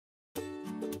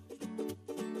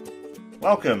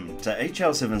Welcome to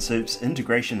HL7 Soup's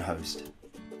Integration Host.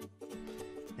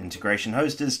 Integration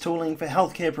Host is tooling for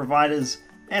healthcare providers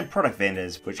and product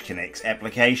vendors which connects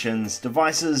applications,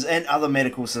 devices and other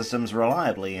medical systems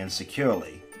reliably and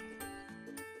securely.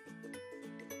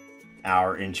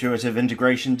 Our intuitive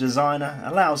integration designer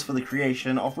allows for the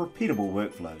creation of repeatable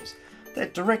workflows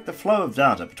that direct the flow of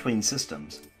data between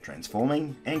systems,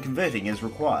 transforming and converting as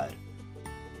required.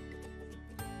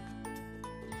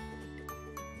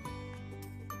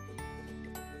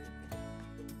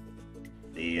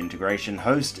 The integration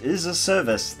host is a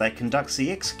service that conducts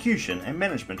the execution and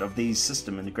management of these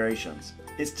system integrations.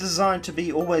 It's designed to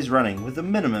be always running with a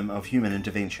minimum of human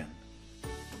intervention.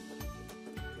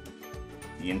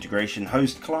 The integration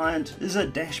host client is a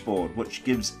dashboard which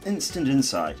gives instant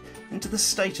insight into the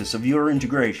status of your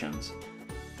integrations.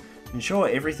 Ensure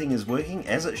everything is working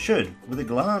as it should with a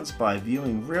glance by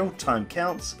viewing real-time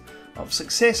counts of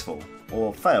successful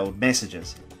or failed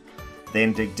messages.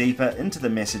 Then dig deeper into the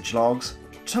message logs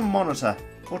to monitor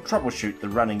or troubleshoot the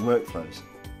running workflows.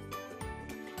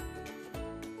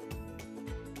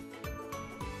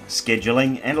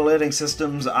 Scheduling and alerting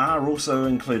systems are also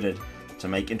included to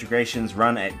make integrations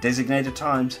run at designated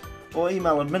times or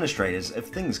email administrators if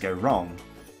things go wrong.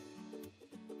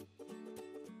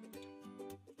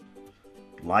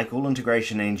 Like all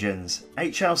integration engines,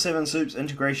 HL7 Soup's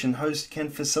integration host can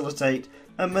facilitate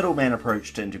a middleman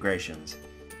approach to integrations,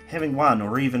 having one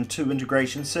or even two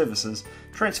integration services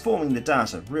transforming the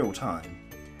data real time.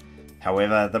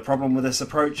 However, the problem with this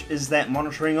approach is that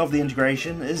monitoring of the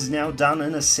integration is now done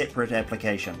in a separate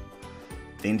application.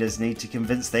 Vendors need to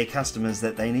convince their customers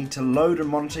that they need to load and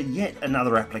monitor yet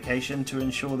another application to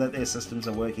ensure that their systems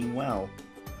are working well.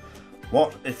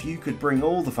 What if you could bring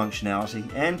all the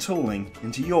functionality and tooling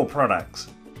into your products?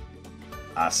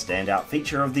 A standout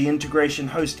feature of the integration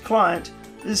host client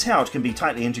is how it can be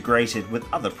tightly integrated with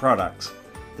other products.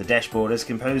 The dashboard is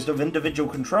composed of individual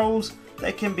controls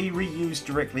that can be reused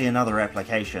directly in other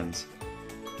applications.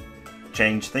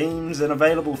 Change themes and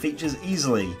available features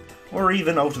easily, or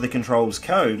even alter the controls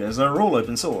code as they're all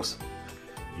open source.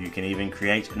 You can even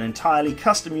create an entirely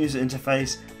custom user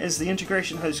interface as the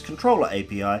integration host controller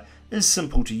API is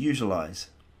simple to utilize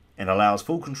and allows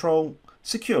full control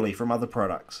securely from other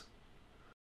products.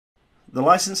 The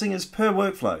licensing is per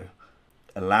workflow,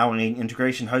 allowing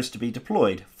integration host to be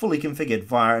deployed fully configured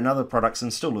via another product's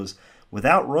installers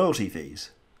without royalty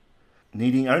fees,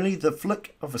 needing only the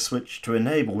flick of a switch to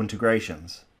enable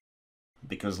integrations.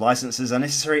 Because licenses are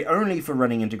necessary only for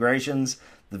running integrations,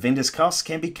 the vendor's costs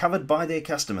can be covered by their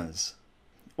customers.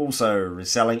 Also,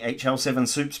 reselling HL7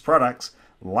 Soup's products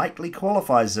likely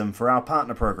qualifies them for our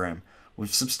partner program,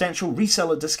 with substantial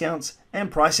reseller discounts and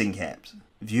pricing caps.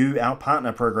 View our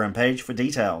partner program page for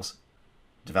details.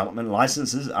 Development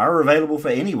licenses are available for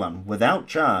anyone without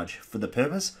charge for the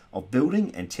purpose of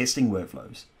building and testing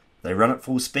workflows. They run at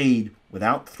full speed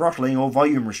without throttling or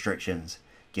volume restrictions,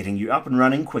 getting you up and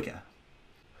running quicker.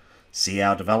 See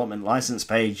our development license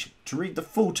page to read the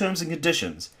full terms and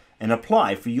conditions and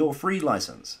apply for your free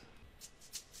license.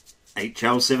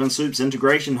 HL7 Soup's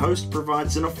integration host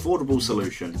provides an affordable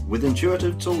solution with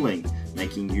intuitive tooling,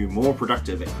 making you more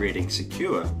productive at creating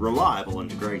secure, reliable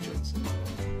integrations.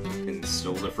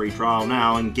 Install the free trial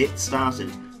now and get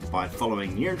started by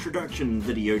following the introduction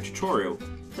video tutorial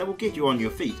that will get you on your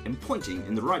feet and pointing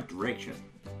in the right direction.